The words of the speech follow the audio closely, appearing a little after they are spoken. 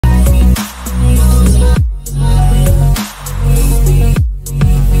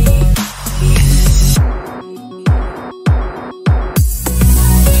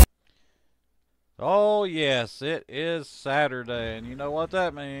yes, it is Saturday, and you know what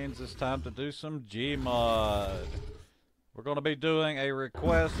that means. It's time to do some Gmod. We're going to be doing a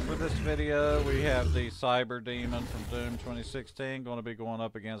request for this video. We have the Cyber Demon from Doom 2016 going to be going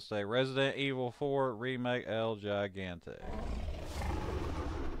up against a Resident Evil 4 remake El Gigante.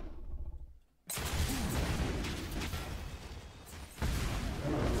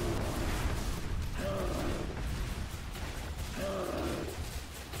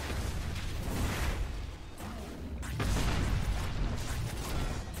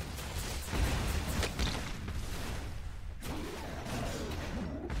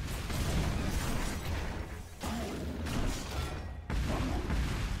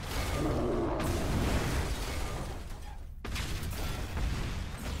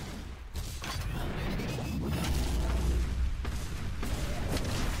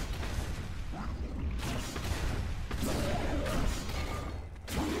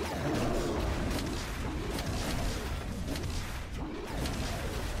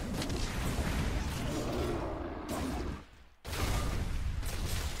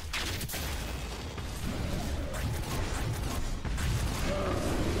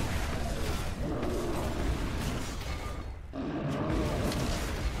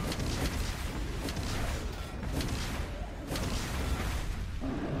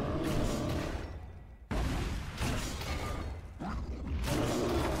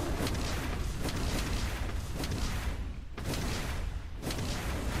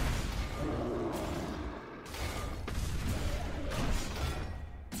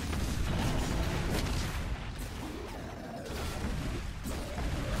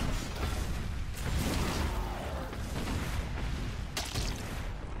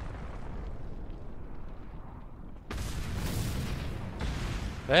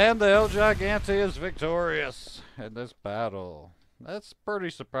 And the El Gigante is victorious in this battle. That's pretty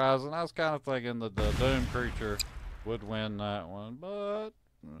surprising. I was kind of thinking that the Doom creature would win that one, but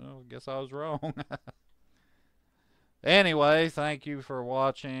well, I guess I was wrong. Anyway, thank you for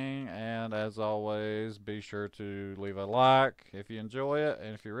watching, and as always, be sure to leave a like if you enjoy it,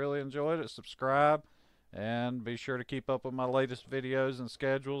 and if you really enjoyed it, subscribe, and be sure to keep up with my latest videos and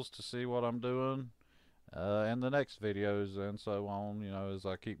schedules to see what I'm doing in the next videos and so on, you know, as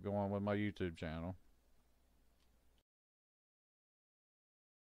I keep going with my YouTube channel.